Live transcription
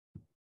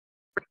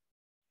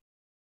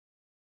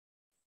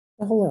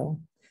Hello,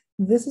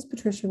 this is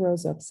Patricia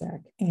Rose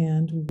Upczak,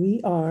 and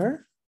we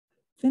are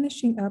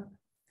finishing up,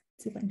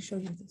 let's see if I can show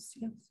you this,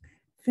 yes,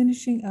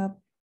 finishing up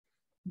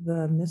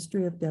the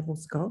Mystery of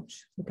Devil's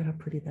Gulch. Look at how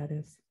pretty that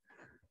is.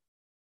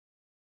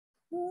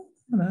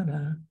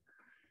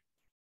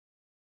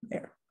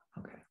 There,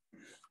 okay.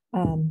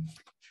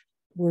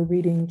 We're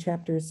reading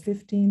chapters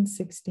 15,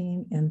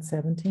 16, and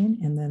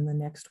 17, and then the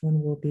next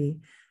one will be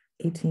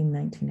 18,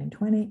 19, and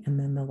 20, and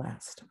then the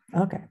last.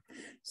 Okay,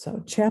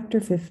 so chapter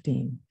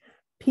 15.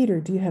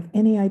 Peter, do you have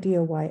any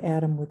idea why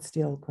Adam would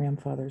steal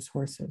grandfather's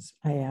horses?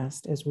 I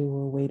asked as we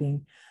were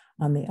waiting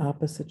on the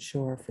opposite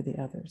shore for the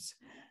others.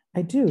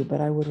 I do,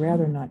 but I would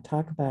rather not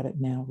talk about it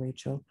now,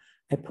 Rachel.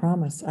 I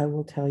promise I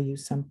will tell you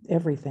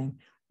everything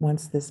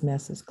once this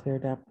mess is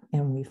cleared up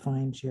and we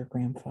find your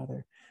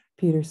grandfather,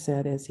 Peter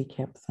said as he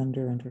kept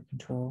thunder under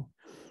control.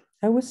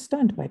 I was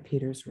stunned by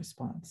Peter's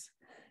response.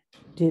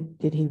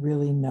 Did he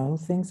really know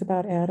things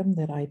about Adam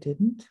that I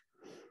didn't?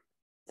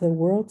 The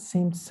world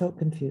seemed so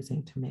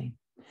confusing to me.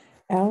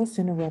 Alice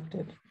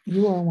interrupted.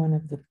 You are one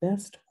of the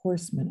best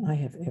horsemen I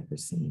have ever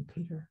seen,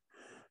 Peter.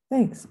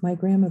 Thanks. My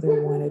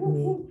grandmother wanted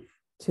me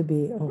to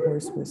be a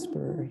horse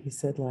whisperer, he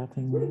said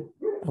laughingly.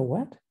 A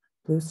what?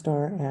 Blue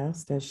Star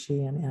asked as she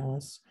and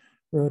Alice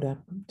rode up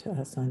to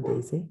us on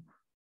Daisy.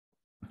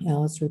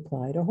 Alice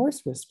replied, a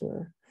horse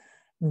whisperer.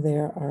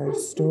 There are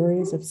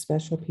stories of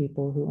special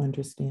people who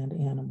understand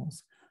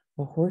animals.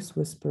 A horse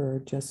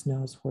whisperer just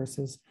knows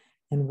horses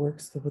and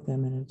works with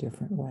them in a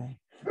different way.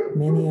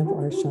 Many of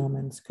our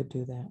shamans could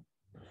do that.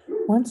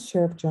 Once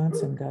Sheriff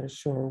Johnson got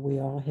ashore, we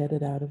all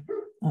headed out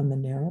on the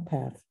narrow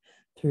path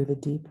through the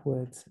deep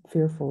woods,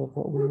 fearful of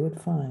what we would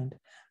find,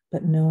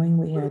 but knowing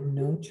we had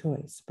no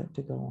choice but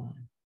to go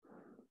on.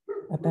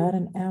 About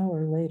an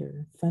hour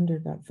later, thunder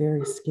got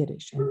very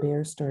skittish and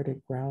Bear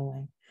started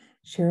growling.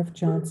 Sheriff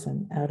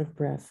Johnson, out of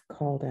breath,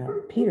 called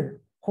out,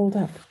 Peter, hold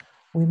up.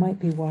 We might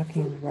be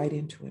walking right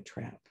into a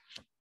trap.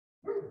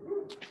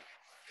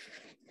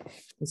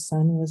 The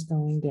sun was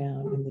going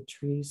down and the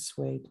trees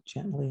swayed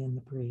gently in the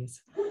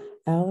breeze.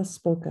 Alice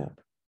spoke up.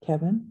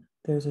 Kevin,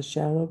 there's a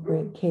shallow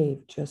great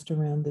cave just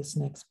around this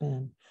next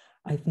bend.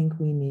 I think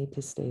we need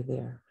to stay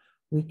there.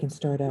 We can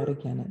start out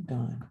again at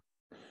dawn.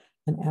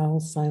 An owl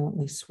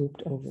silently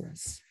swooped over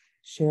us.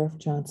 Sheriff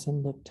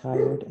Johnson looked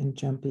tired and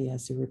jumpy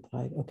as he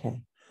replied,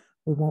 okay,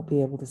 we won't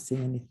be able to see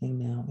anything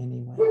now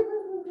anyway.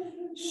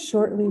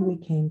 Shortly we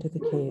came to the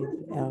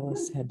cave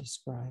Alice had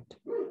described.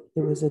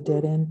 It was a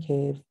dead-end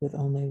cave with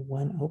only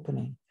one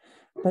opening,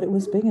 but it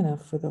was big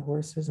enough for the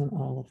horses and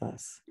all of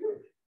us.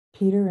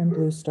 Peter and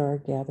Blue Star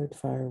gathered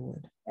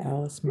firewood.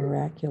 Alice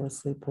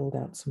miraculously pulled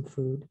out some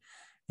food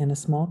and a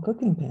small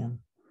cooking pan.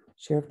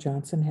 Sheriff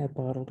Johnson had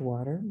bottled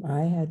water.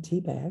 I had tea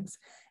bags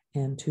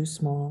and 2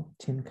 small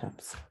tin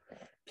cups.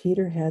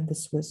 Peter had the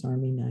Swiss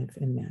Army knife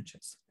and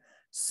matches.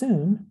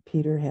 Soon,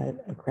 Peter had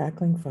a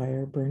crackling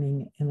fire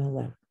burning in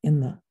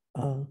the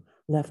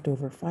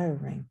leftover fire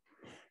ring.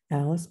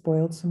 Alice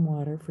boiled some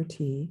water for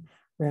tea,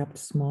 wrapped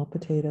small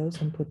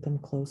potatoes, and put them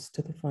close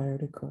to the fire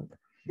to cook.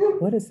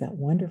 What is that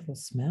wonderful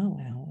smell,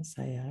 Alice?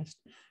 I asked.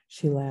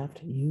 She laughed.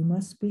 You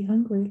must be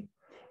hungry.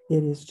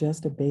 It is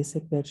just a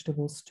basic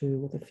vegetable stew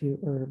with a few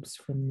herbs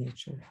from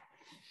nature.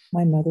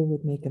 My mother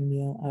would make a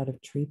meal out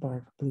of tree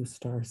bark, Blue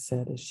Star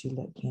said as she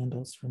lit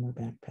candles from her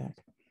backpack.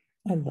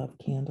 I love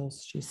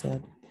candles, she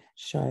said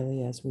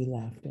shyly as we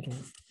laughed at her.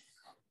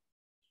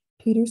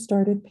 Peter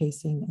started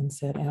pacing and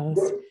said,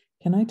 Alice,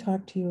 can I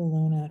talk to you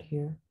alone out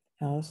here?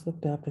 Alice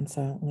looked up and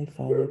silently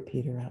followed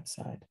Peter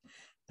outside.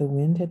 The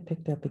wind had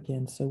picked up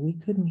again, so we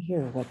couldn't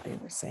hear what they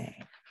were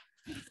saying.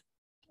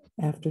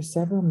 After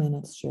several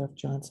minutes, Sheriff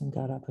Johnson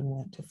got up and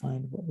went to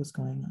find what was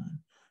going on.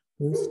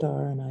 Blue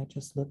Star and I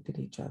just looked at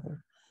each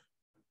other.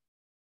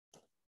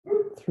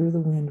 Through the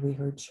wind, we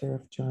heard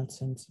Sheriff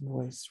Johnson's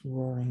voice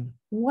roaring,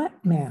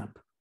 what map?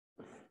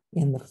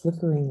 In the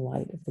flickering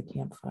light of the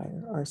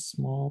campfire, our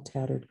small,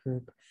 tattered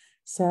group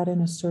sat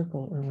in a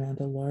circle around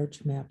a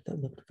large map that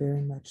looked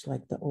very much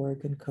like the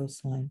Oregon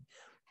coastline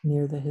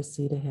near the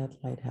Heceta Head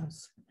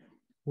Lighthouse.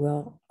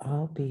 Well,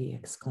 I'll be,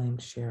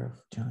 exclaimed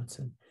Sheriff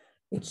Johnson.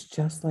 It's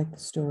just like the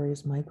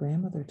stories my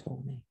grandmother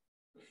told me.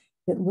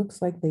 It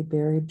looks like they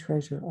buried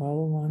treasure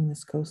all along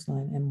this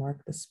coastline and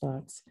marked the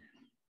spots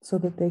so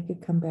that they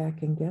could come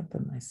back and get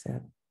them, I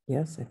said.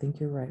 Yes, I think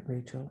you're right,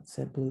 Rachel,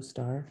 said Blue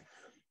Star.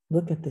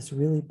 Look at this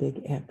really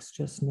big X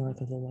just north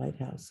of the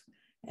lighthouse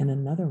and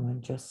another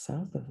one just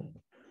south of it.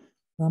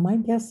 Well, my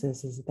guess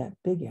is that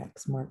big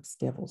X marks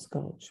Devil's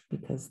Gulch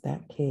because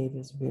that cave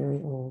is very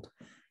old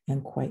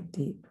and quite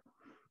deep.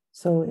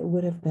 So it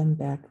would have been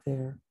back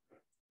there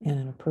and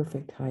in a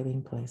perfect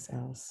hiding place,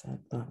 Alice said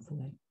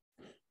thoughtfully.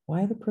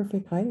 Why the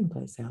perfect hiding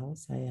place,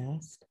 Alice? I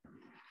asked.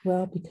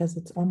 Well, because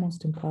it's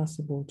almost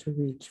impossible to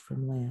reach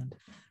from land.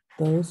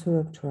 Those who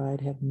have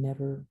tried have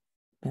never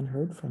been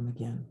heard from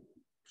again,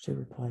 she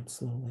replied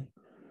slowly.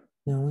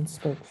 No one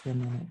spoke for a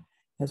minute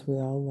as we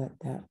all let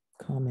that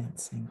comment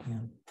sink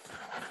in.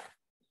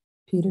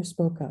 Peter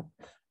spoke up.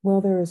 Well,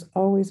 there is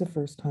always a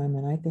first time,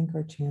 and I think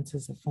our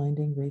chances of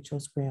finding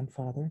Rachel's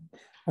grandfather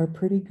are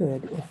pretty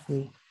good if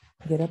we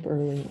get up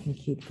early and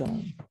keep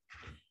going.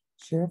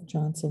 Sheriff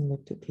Johnson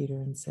looked at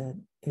Peter and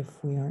said,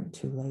 if we aren't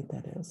too late,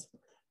 that is.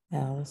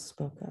 Alice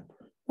spoke up.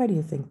 Why do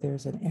you think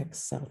there's an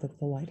X south of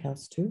the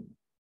lighthouse, too?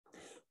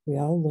 We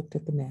all looked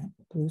at the map.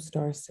 Blue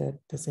Star said,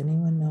 does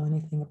anyone know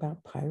anything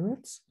about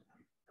pirates?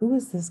 Who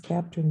is this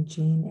Captain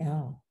Jean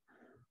L?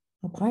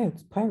 Well,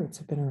 pirates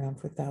have been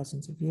around for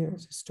thousands of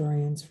years.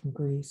 Historians from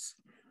Greece,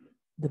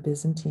 the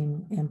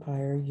Byzantine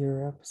Empire,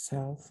 Europe,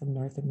 South and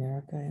North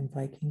America, and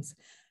Vikings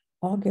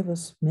all give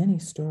us many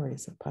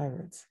stories of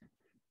pirates.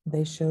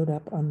 They showed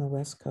up on the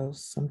West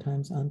Coast,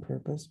 sometimes on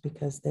purpose,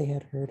 because they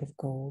had heard of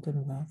gold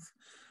and wealth,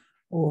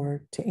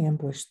 or to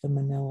ambush the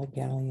Manila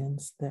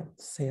galleons that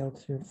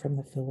sailed through from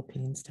the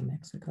Philippines to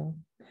Mexico,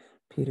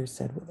 Peter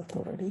said with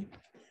authority.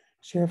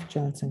 Sheriff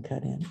Johnson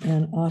cut in,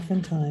 and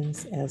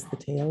oftentimes, as the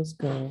tales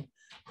go,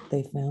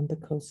 they found the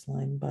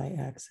coastline by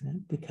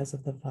accident because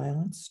of the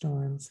violent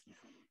storms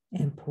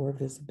and poor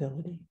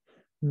visibility.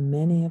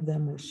 Many of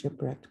them were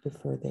shipwrecked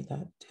before they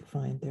got to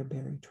find their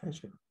buried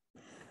treasure.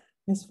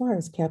 As far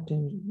as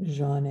Captain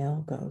Jean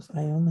L goes,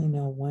 I only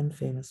know one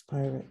famous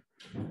pirate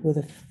with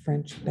a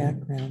French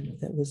background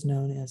that was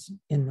known as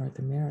in North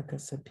America,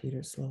 said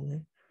Peter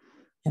slowly.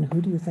 And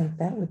who do you think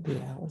that would be?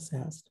 Alice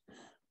asked.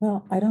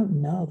 Well, I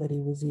don't know that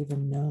he was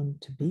even known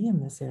to be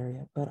in this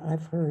area, but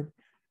I've heard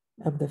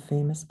of the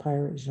famous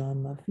pirate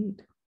Jean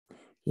Laffite,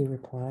 he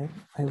replied.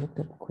 I looked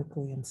up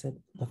quickly and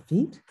said,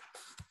 Laffite?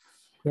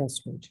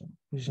 Yes, Rachel,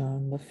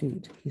 Jean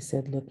Laffite, he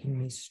said, looking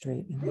me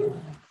straight in the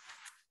eye.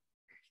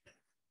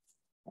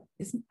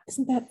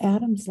 Isn't that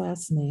Adam's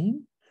last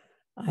name?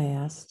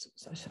 I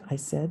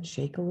said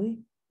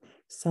shakily.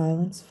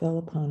 Silence fell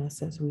upon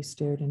us as we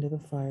stared into the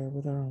fire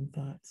with our own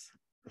thoughts.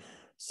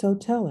 So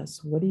tell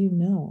us, what do you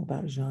know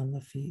about Jean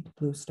Laffite?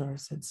 Blue Star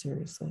said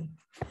seriously.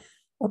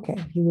 Okay,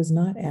 he was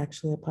not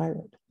actually a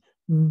pirate,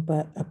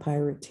 but a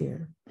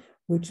pirateer,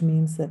 which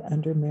means that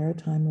under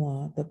maritime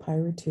law, the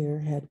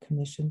pirateer had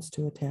commissions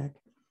to attack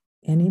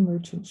any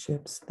merchant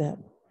ships that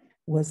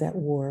was at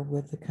war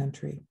with the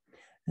country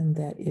and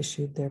that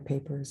issued their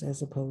papers,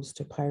 as opposed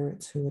to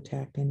pirates who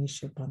attacked any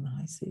ship on the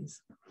high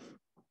seas.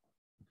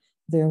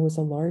 There was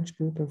a large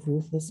group of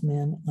ruthless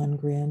men on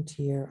Grand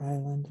Tier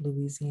Island,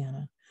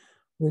 Louisiana,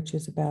 which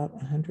is about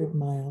 100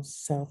 miles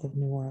south of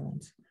New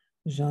Orleans.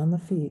 Jean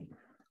Laffite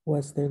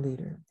was their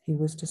leader. He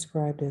was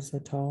described as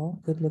a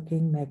tall,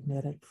 good-looking,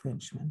 magnetic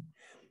Frenchman.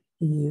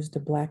 He used a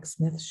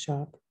blacksmith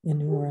shop in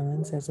New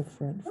Orleans as a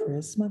front for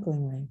his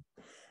smuggling ring.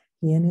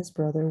 He and his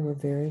brother were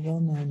very well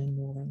known in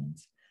New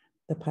Orleans.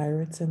 The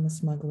pirates and the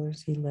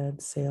smugglers he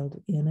led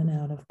sailed in and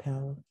out of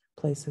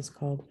places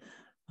called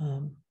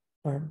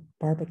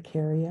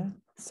Barbacaria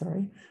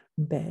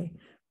Bay,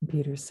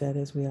 Peter said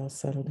as we all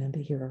settled in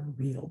to hear a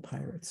real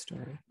pirate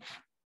story.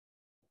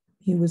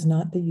 He was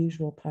not the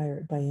usual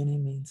pirate by any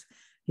means.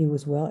 He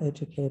was well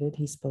educated.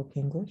 He spoke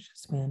English,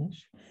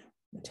 Spanish,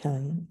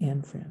 Italian,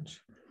 and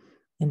French.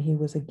 And he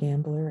was a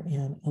gambler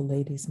and a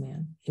ladies'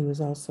 man. He was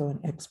also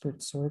an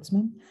expert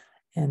swordsman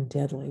and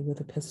deadly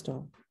with a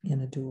pistol in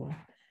a duel.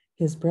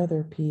 His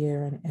brothers,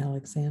 Pierre and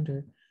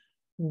Alexander,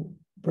 were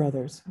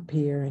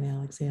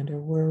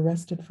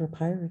arrested for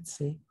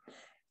piracy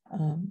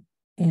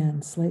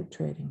and slave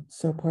trading.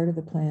 So part of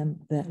the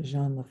plan that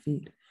Jean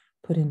Laffite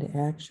put into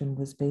action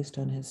was based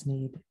on his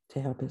need to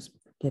help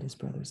get his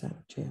brothers out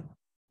of jail,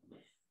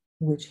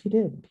 which he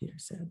did, Peter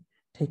said,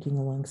 taking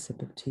a long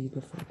sip of tea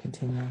before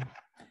continuing.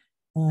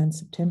 On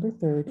September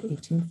 3rd,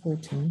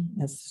 1814,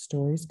 as the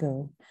stories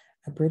go,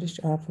 a British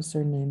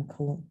officer named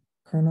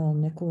Colonel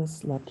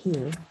Nicholas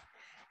Lockyer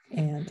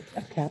and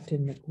a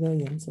Captain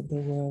McWilliams of the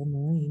Royal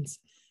Marines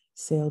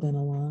sailed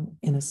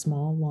in a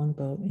small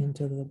longboat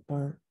into the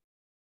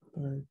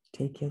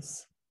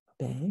Bartakis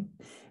Bay,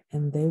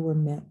 and they were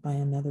met by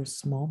another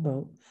small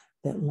boat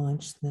that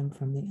launched them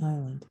from the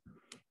island.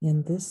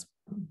 In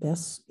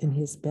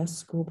his best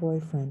schoolboy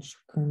French,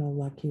 Colonel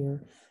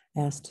Lockyer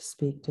asked to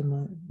speak to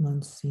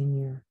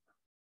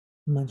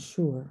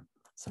Monsieur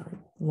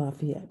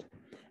Lafayette.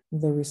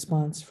 The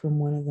response from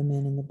one of the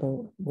men in the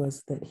boat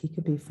was that he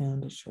could be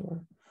found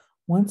ashore.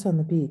 Once on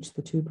the beach,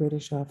 the two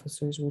British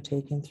officers were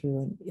taken through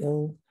an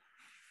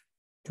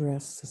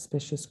ill-dressed,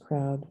 suspicious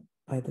crowd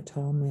by the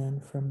tall men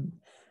from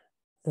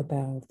the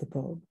bow of the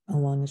boat,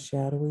 along a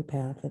shadowy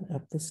path and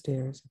up the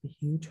stairs of a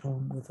huge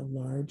home with a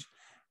large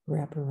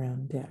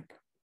wraparound deck.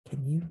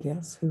 Can you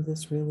guess who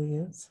this really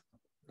is?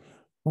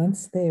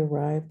 Once they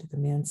arrived, the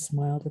man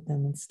smiled at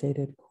them and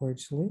stated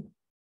cordially,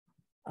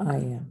 I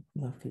am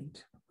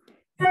Laffite.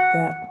 At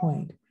that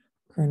point,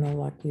 Colonel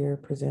Lockyer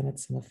presented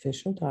some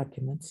official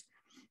documents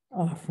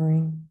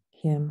offering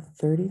him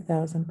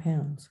 30,000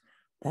 pounds.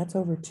 That's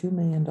over $2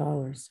 million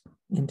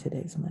in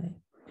today's money.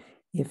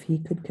 If he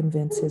could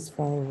convince his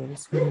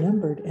followers, who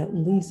numbered at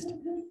least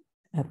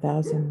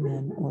 1,000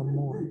 men or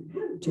more,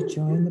 to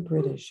join the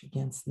British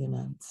against the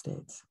United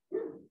States.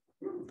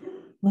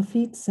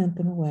 Laffite sent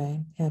them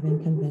away,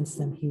 having convinced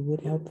them he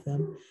would help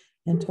them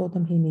and told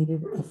them he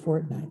needed a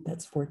fortnight,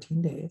 that's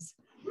 14 days,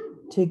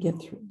 to get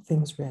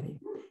things ready.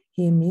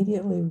 He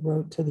immediately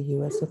wrote to the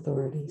US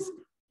authorities.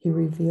 He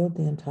revealed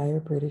the entire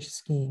British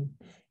scheme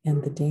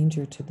and the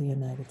danger to the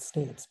United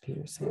States,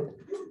 Peter said.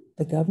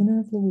 The governor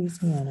of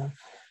Louisiana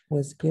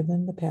was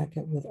given the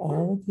packet with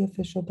all of the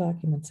official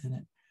documents in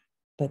it,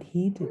 but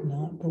he did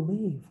not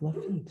believe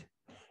Laffite.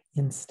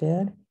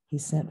 Instead, he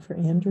sent for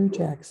Andrew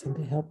Jackson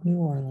to help New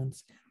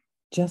Orleans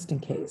just in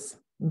case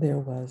there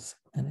was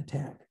an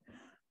attack.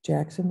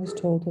 Jackson was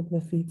told of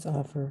Laffite's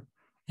offer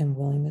and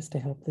willingness to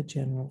help the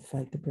general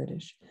fight the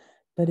British.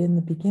 But in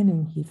the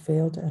beginning, he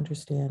failed to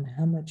understand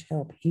how much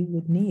help he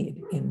would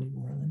need in New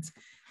Orleans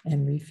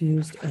and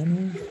refused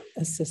any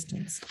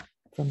assistance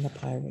from the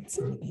pirates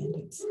and the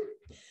bandits.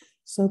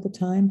 So the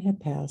time had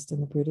passed,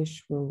 and the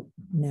British were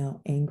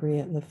now angry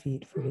at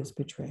Laffite for his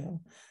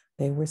betrayal.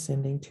 They were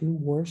sending 2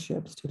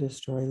 warships to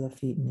destroy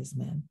Laffite and his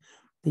men.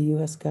 The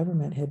US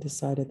government had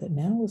decided that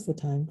now was the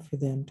time for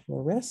them to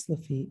arrest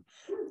Laffite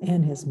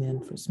and his men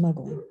for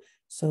smuggling.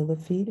 So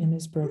Laffite and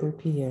his brother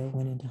Pierre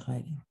went into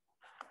hiding.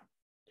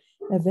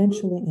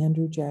 Eventually,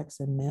 Andrew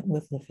Jackson met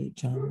with Laffite,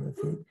 Jean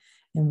Laffite,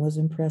 and was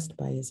impressed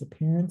by his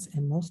appearance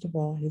and most of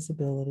all his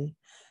ability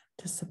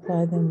to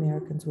supply the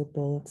Americans with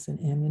bullets and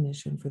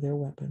ammunition for their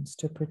weapons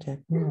to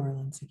protect New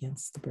Orleans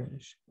against the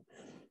British.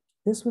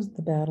 This was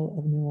the Battle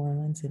of New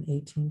Orleans in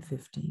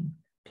 1815,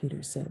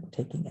 Peter said,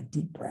 taking a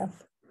deep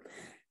breath.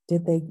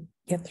 Did they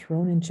get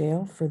thrown in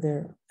jail for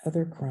their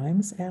other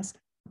crimes? Asked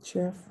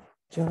Sheriff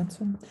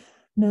Johnson.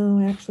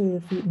 No, actually,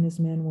 Laffite and his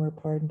men were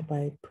pardoned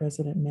by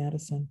President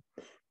Madison.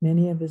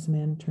 Many of his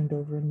men turned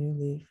over a new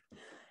leaf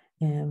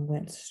and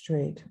went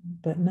straight,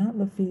 but not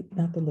Laffite,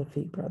 not the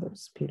Laffite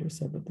brothers, Peter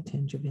said with a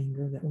tinge of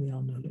anger that we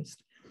all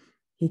noticed.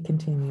 He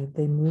continued,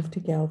 they moved to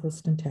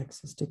Galveston,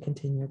 Texas to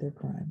continue their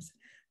crimes.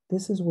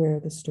 This is where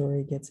the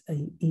story gets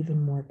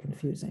even more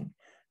confusing.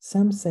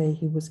 Some say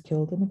he was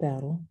killed in a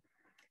battle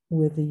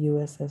with the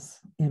USS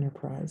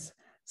Enterprise.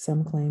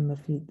 Some claim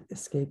Laffite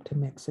escaped to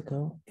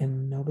Mexico,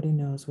 and nobody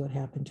knows what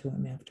happened to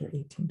him after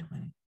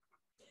 1820.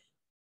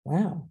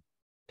 Wow.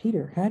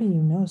 Peter, how do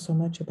you know so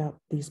much about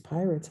these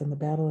pirates and the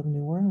Battle of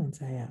New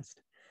Orleans? I asked.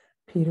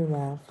 Peter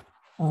laughed.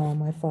 Oh,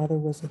 my father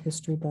was a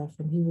history buff,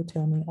 and he would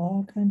tell me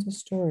all kinds of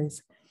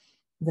stories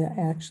that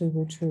actually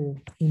were true.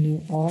 He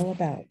knew all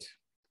about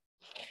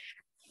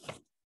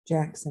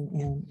Jackson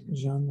and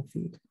Jean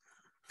Laffite.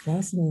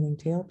 Fascinating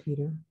tale,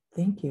 Peter.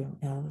 Thank you,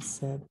 Alice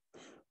said.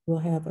 We'll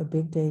have a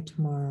big day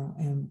tomorrow,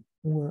 and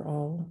we're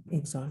all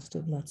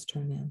exhausted. Let's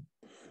turn in.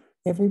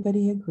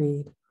 Everybody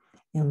agreed,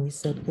 and we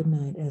said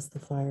goodnight as the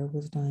fire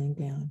was dying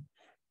down.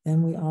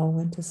 Then we all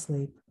went to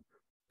sleep,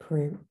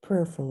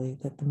 prayerfully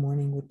that the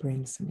morning would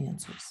bring some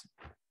answers.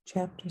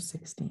 Chapter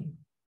 16.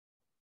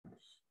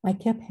 I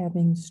kept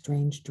having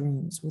strange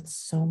dreams with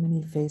so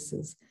many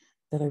faces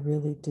that I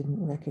really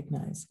didn't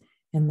recognize.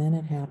 And then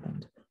it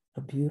happened.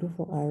 A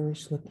beautiful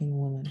Irish-looking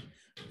woman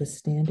was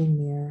standing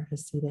near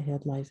Heceta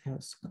Head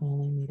Lighthouse,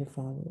 calling me to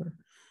follow her.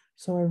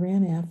 So I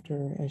ran after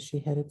her as she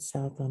headed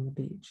south on the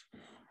beach.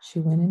 She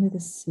went into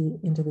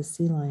the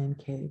sea lion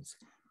caves,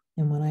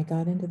 and when I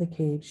got into the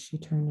caves, she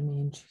turned to me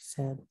and she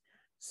said,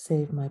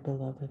 "Save my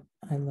beloved.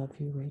 I love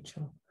you,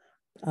 Rachel."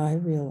 I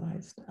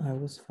realized I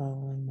was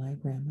following my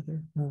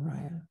grandmother,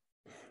 Mariah.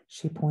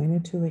 She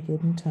pointed to a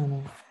hidden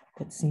tunnel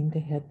that seemed to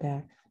head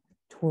back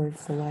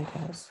towards the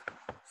lighthouse.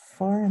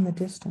 Far in the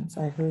distance,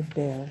 I heard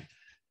Bear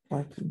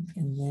barking,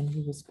 and then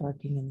he was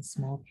barking in the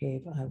small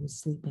cave I was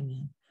sleeping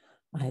in.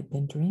 I had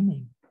been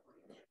dreaming.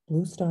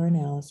 Blue Star and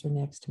Alice are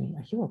next to me.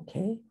 Are you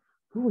okay?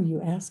 Who were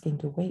you asking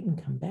to wait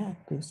and come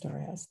back? Blue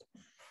Star asked.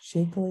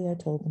 Shakily, I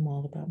told them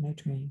all about my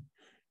dream.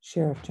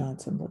 Sheriff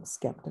Johnson looked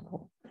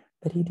skeptical,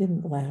 but he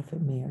didn't laugh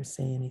at me or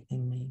say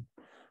anything mean.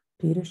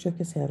 Peter shook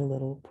his head a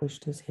little,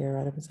 pushed his hair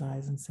out of his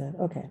eyes, and said,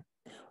 "Okay,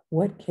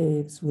 what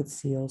caves with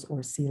seals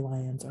or sea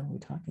lions are we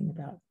talking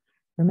about?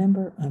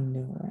 Remember, I'm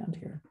new around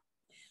here."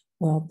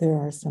 Well, there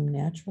are some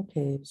natural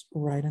caves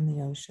right on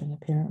the ocean.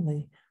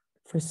 Apparently,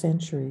 for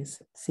centuries,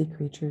 sea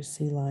creatures,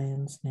 sea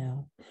lions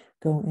now,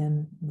 go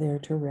in there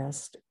to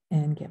rest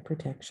and get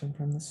protection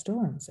from the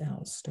storms,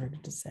 Alice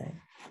started to say.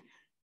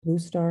 Blue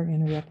Star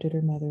interrupted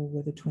her mother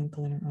with a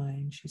twinkle in her eye,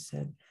 and she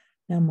said,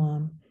 "Now,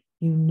 Mom,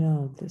 you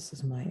know this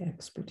is my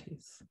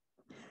expertise."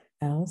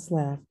 Alice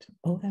laughed.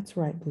 "Oh, that's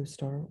right, Blue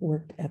Star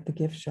worked at the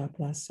gift shop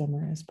last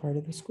summer as part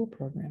of the school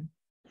program."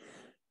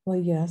 "Well,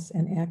 yes,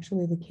 and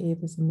actually the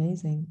cave is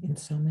amazing in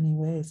so many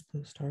ways,"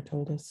 Blue Star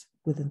told us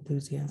with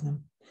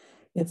enthusiasm.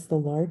 It's the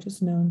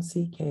largest known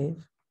sea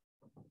cave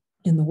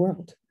in the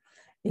world.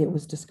 It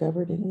was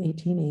discovered in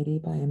 1880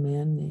 by a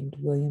man named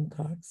William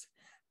Cox.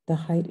 The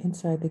height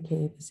inside the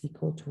cave is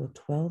equal to a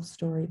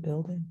 12-story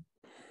building.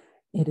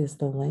 It is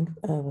the length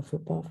of a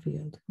football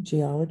field.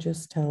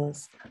 Geologists tell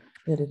us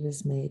that it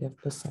is made of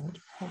basalt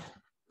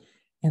rock.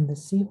 And the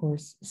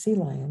sea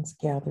lions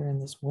gather in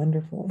this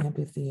wonderful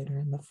amphitheater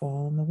in the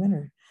fall and the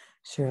winter,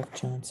 Sheriff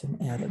Johnson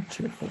added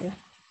cheerfully.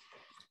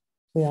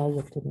 We all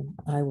looked at him.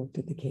 I worked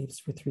at the caves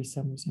for 3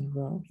 summers in a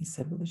row, he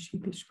said with a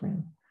sheepish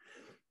grin.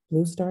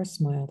 Blue Star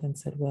smiled and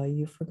said, well,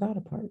 you forgot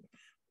a part.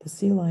 The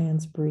sea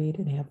lions breed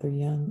and have their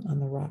young on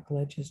the rock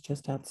ledges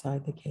just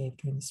outside the cave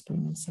during the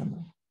spring and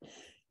summer.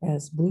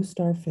 As Blue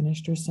Star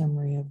finished her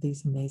summary of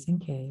these amazing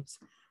caves,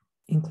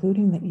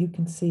 including that you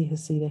can see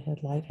Heceta Head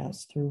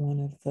Lighthouse through one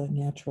of the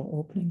natural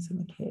openings in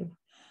the cave,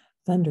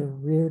 thunder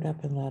reared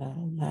up and let out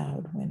a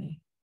loud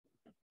whinny.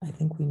 I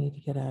think we need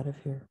to get out of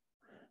here,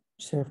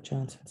 Sheriff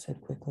Johnson said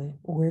quickly.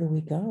 Where do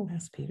we go?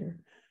 Asked Peter.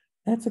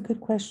 That's a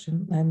good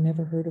question. I've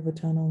never heard of a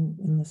tunnel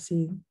in the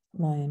sea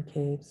lion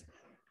caves.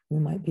 We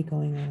might be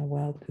going on a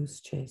wild goose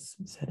chase,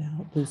 said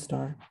Blue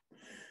Star.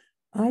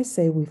 I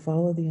say we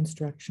follow the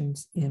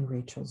instructions in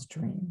Rachel's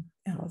dream,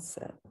 Alice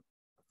said.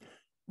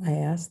 I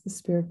asked the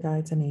spirit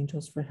guides and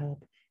angels for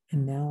help,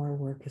 and now our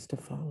work is to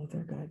follow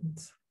their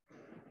guidance.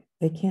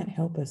 They can't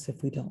help us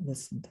if we don't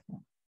listen to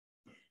them.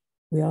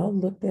 We all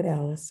looked at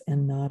Alice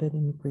and nodded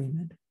in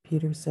agreement.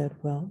 Peter said,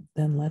 well,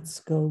 then let's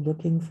go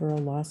looking for a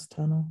lost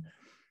tunnel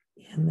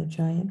in the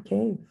giant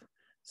cave.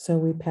 So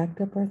we packed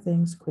up our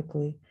things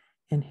quickly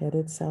and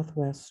headed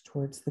southwest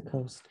towards the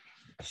coast,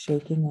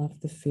 shaking off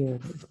the fear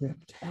that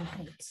gripped our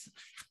hearts.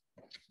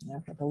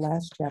 Now for the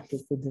last chapter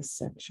for this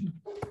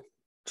section.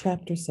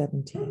 Chapter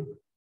 17.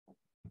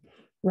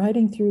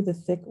 Riding through the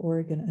thick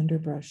Oregon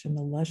underbrush and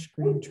the lush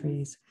green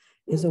trees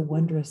is a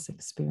wondrous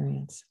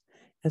experience.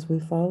 As we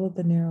followed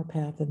the narrow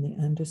path in the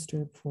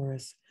undisturbed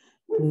forest,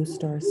 Blue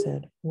Star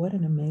said, what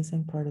an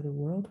amazing part of the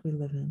world we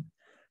live in.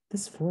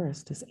 This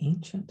forest is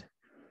ancient.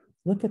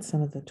 Look at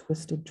some of the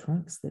twisted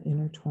trunks that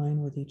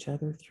intertwine with each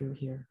other through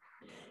here.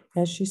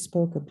 As she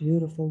spoke, a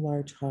beautiful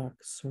large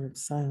hawk soared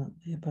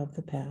silently above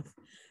the path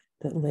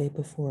that lay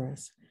before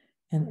us.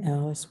 And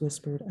Alice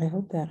whispered, I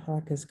hope that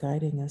hawk is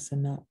guiding us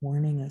and not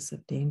warning us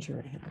of danger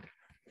ahead.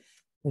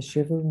 A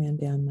shiver ran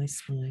down my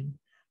spine.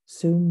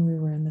 Soon we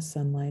were in the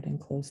sunlight and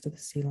close to the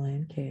sea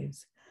lion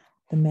caves.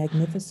 The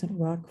magnificent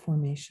rock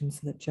formations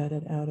that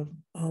jutted out of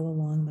all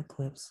along the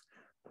cliffs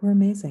were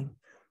amazing.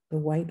 The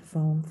white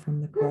foam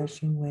from the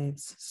crashing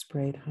waves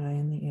sprayed high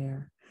in the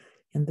air,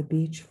 and the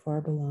beach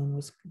far below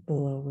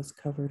was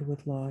covered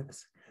with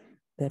logs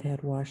that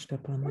had washed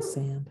up on the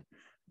sand.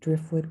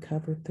 Driftwood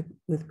covered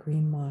with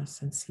green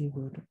moss and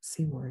seaweed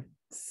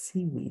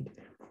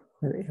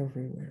were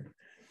everywhere.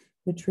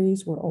 The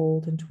trees were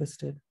old and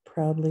twisted,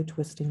 proudly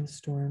resisting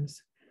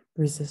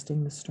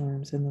the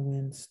storms and the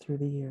winds through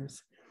the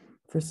years.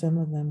 For some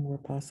of them were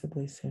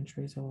possibly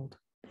centuries old.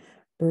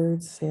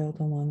 Birds sailed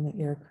along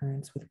the air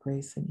currents with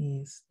grace and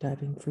ease,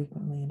 diving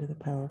frequently into the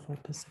powerful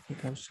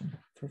Pacific Ocean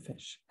for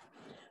fish.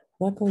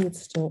 Luckily,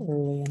 it's still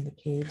early and the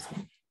caves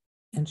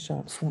and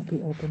shops won't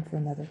be open for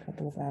another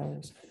couple of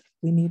hours.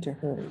 We need to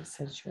hurry,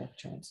 said Sheriff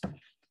Johnson.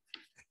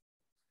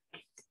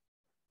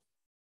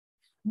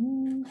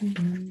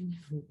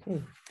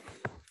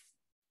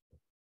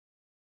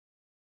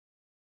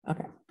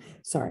 Okay,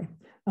 sorry.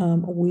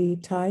 We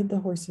tied the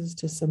horses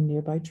to some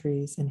nearby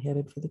trees and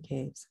headed for the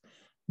caves.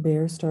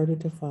 Bear started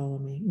to follow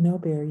me. No,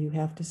 Bear, you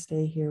have to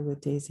stay here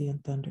with Daisy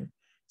and Thunder.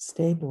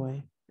 Stay,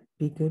 boy.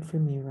 Be good for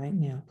me right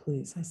now,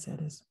 please, I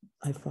said as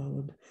I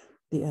followed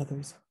the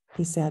others.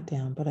 He sat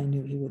down, but I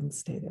knew he wouldn't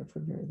stay there for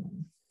very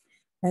long.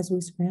 As we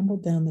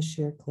scrambled down the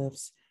sheer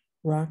cliffs,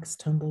 rocks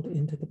tumbled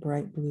into the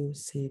bright blue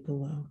sea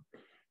below.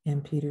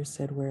 And Peter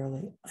said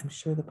warily, I'm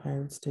sure the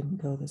pirates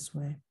didn't go this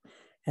way,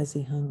 as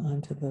he hung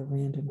onto the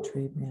random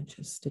tree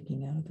branches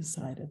sticking out of the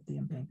side of the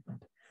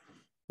embankment.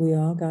 We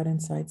all got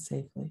inside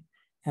safely.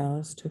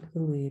 Alice took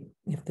the lead.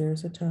 If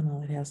there's a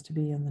tunnel, it has to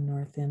be in the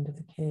north end of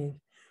the cave,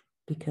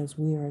 because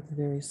we are at the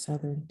very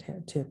southern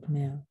tip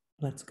now.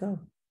 Let's go.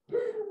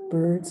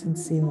 Birds and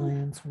sea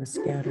lions were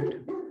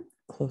scattered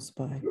close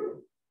by.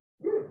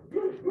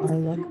 Our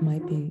luck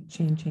might be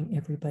changing.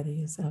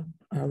 Everybody is out.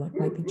 Our luck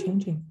might be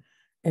changing.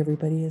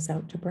 Everybody is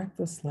out to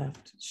breakfast,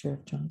 laughed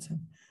Sheriff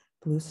Johnson.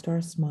 Blue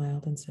Star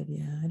smiled and said,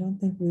 yeah, I don't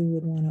think we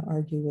would want to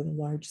argue with a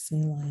large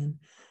sea lion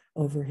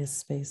over his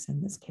space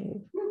in this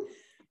cave.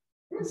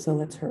 So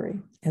let's hurry.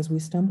 As we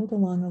stumbled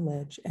along a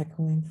ledge,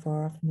 echoing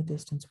far off in the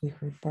distance, we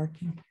heard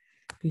barking.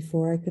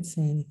 Before I could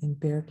say anything,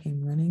 Bear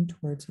came running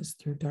towards us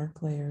through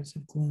dark layers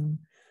of gloom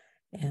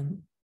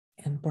and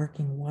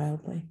barking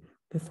wildly.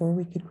 Before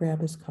we could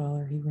grab his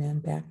collar, he ran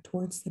back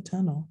towards the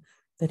tunnel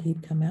that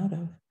he'd come out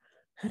of.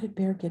 How did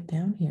Bear get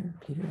down here?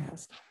 Peter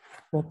asked.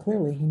 Well,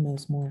 clearly he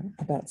knows more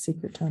about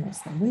secret tunnels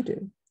than we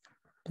do,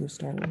 Blue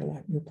Star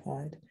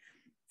replied.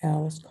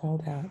 Alice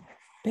called out,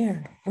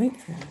 Bear,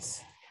 wait for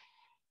us.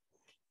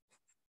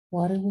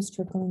 Water was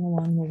trickling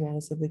along the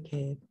walls of the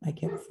cave. I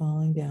kept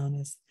falling down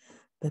as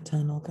the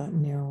tunnel got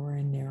narrower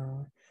and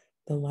narrower.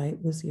 The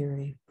light was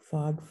eerie.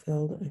 Fog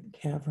filled a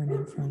cavern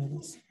in front of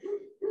us.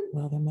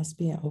 Well, there must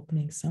be an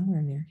opening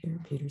somewhere near here,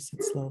 Peter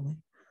said slowly.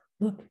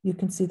 Look, you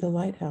can see the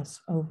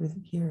lighthouse over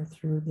here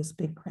through this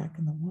big crack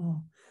in the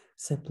wall,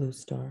 said Blue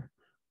Star.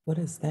 What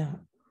is that?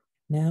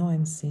 Now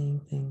I'm seeing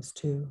things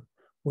too.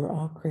 We're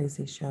all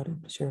crazy,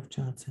 shouted Sheriff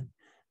Johnson.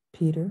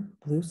 Peter,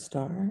 Blue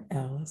Star,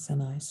 Alice,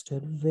 and I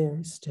stood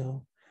very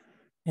still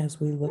as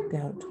we looked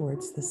out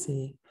towards the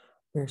sea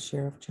where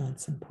Sheriff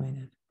Johnson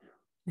pointed.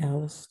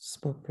 Alice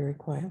spoke very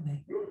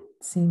quietly.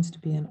 It seems to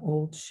be an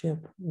old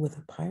ship with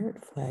a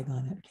pirate flag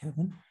on it,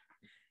 Kevin.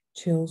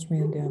 Chills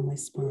ran down my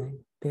spine.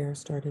 Bear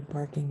started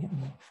barking at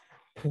me,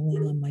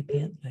 pulling on my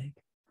pant leg.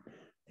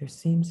 There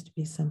seems to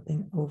be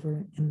something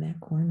over in that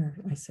corner,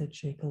 I said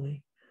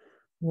shakily.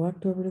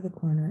 Walked over to the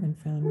corner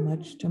and found,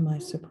 much to my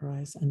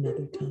surprise,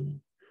 another tunnel.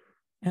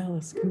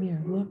 Alice, come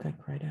here, look, I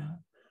cried out.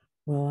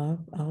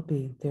 Well, I'll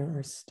be. There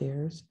are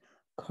stairs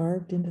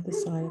carved into the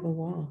side of the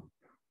wall.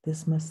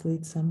 This must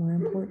lead somewhere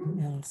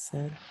important, Alice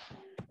said.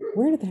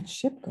 Where did that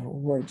ship go?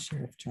 Roared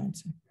Sheriff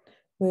Johnson.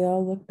 We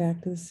all looked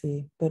back to the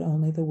sea, but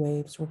only the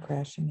waves were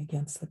crashing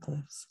against the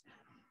cliffs.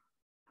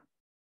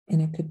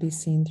 And it could be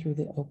seen through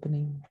the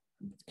opening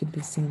of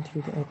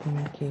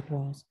the cave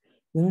walls.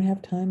 We don't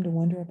have time to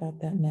wonder about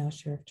that now,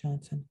 Sheriff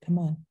Johnson. Come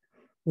on.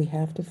 We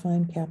have to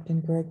find Captain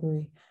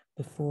Gregory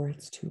before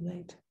it's too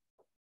late.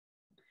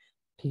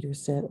 Peter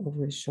said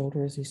over his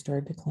shoulder as he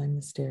started to climb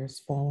the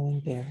stairs,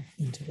 following Bear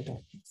into the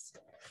darkness.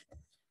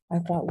 I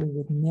thought we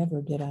would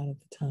never get out of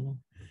the tunnel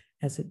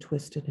as it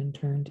twisted and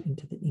turned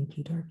into the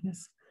inky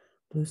darkness.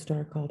 Blue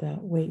Star called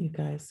out, wait, you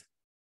guys.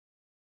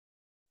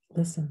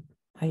 Listen,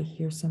 I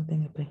hear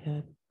something up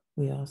ahead.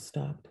 We all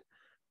stopped.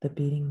 The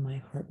beating of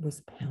my heart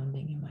was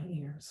pounding in my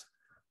ears.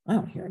 I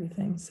don't hear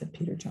anything, said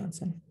Peter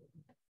Johnson.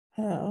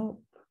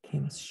 Help,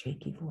 came a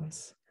shaky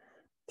voice.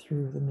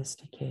 Through the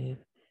misty cave,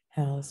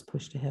 Alice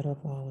pushed ahead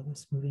of all of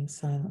us, moving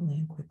silently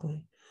and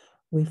quickly.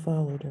 We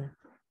followed her.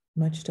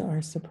 Much to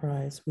our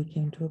surprise, we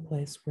came to a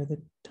place where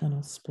the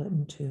tunnel split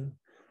in two.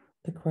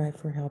 The cry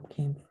for help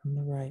came from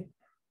the right,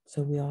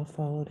 so we all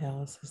followed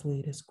Alice's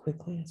lead as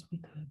quickly as we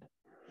could.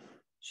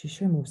 She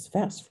sure moves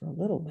fast for a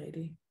little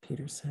lady,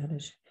 Peter said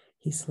as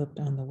he slipped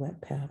on the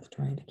wet path,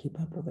 trying to keep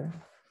up with her.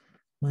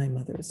 My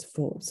mother is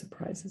full of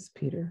surprises,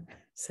 Peter,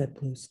 said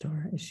Blue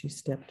Star as she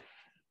stepped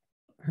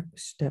her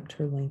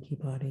lanky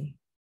body.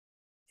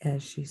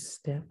 As she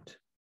snapped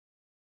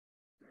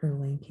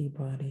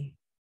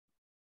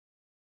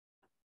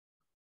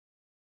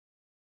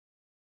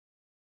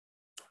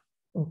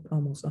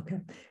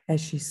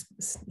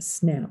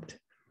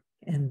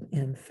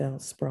and fell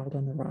sprawled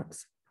on the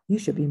rocks. You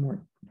should be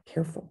more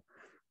careful.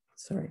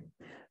 Sorry.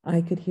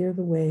 I could hear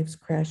the waves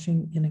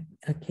crashing in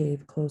a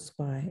cave close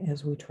by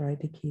as we tried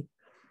to keep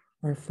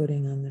our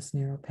footing on this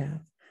narrow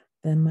path.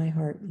 Then my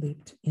heart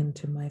leaped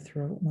into my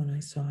throat when I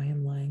saw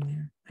him lying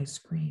there. I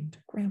screamed,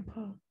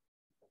 Grandpa.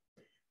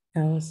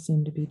 Alice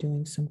seemed to be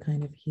doing some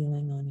kind of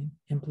healing on him,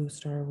 and Blue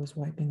Star was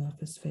wiping off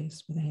his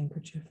face with a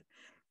handkerchief,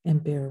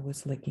 and Bear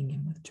was licking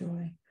him with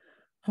joy.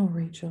 Oh,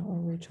 Rachel,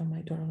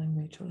 my darling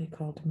Rachel, he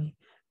called to me.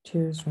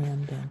 Tears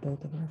ran down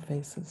both of our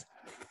faces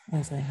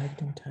as I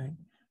hugged him tight.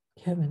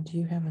 Kevin, do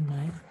you have a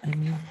knife? I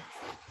need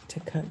to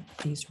cut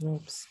these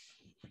ropes,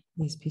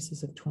 these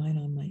pieces of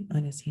twine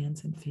on his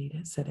hands and feet,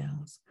 said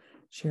Alice.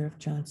 Sheriff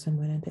Johnson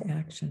went into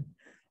action.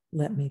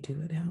 Let me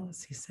do it,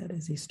 Alice, he said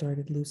as he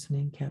started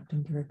loosening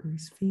Captain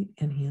Gregory's feet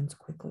and hands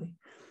quickly.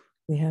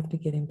 We have to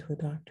get him to a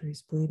doctor.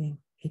 He's bleeding,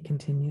 he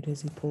continued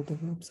as he pulled the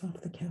ropes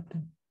off the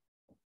captain.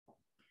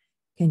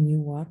 Can you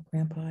walk,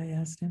 Grandpa? I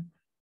asked him.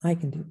 I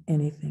can do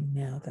anything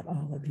now that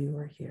all of you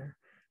are here.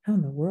 How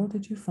in the world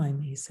did you find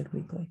me? He said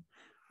weakly.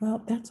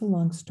 Well, that's a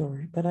long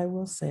story, but I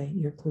will say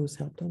your clues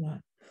helped a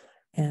lot.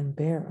 And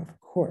Bear, of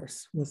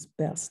course, was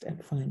best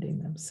at finding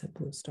them, said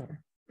Blue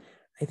Star.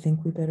 I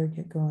think we better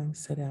get going,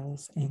 said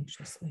Alice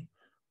anxiously.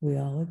 We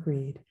all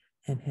agreed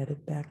and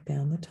headed back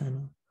down the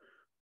tunnel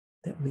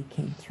that we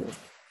came through.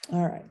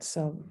 All right,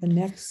 so the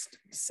next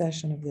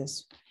session of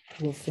this,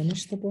 we'll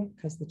finish the book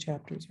because the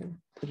chapters are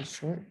pretty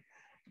short,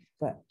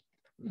 but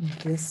we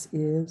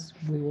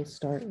will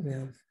start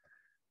with,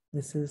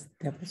 this is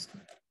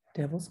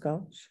Devil's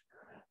Gulch,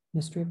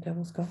 Mystery of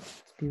Devil's Gulch.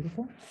 It's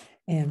beautiful.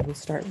 And we'll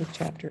start with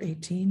chapter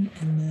 18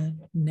 and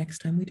the next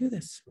time we do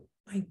this.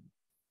 Bye.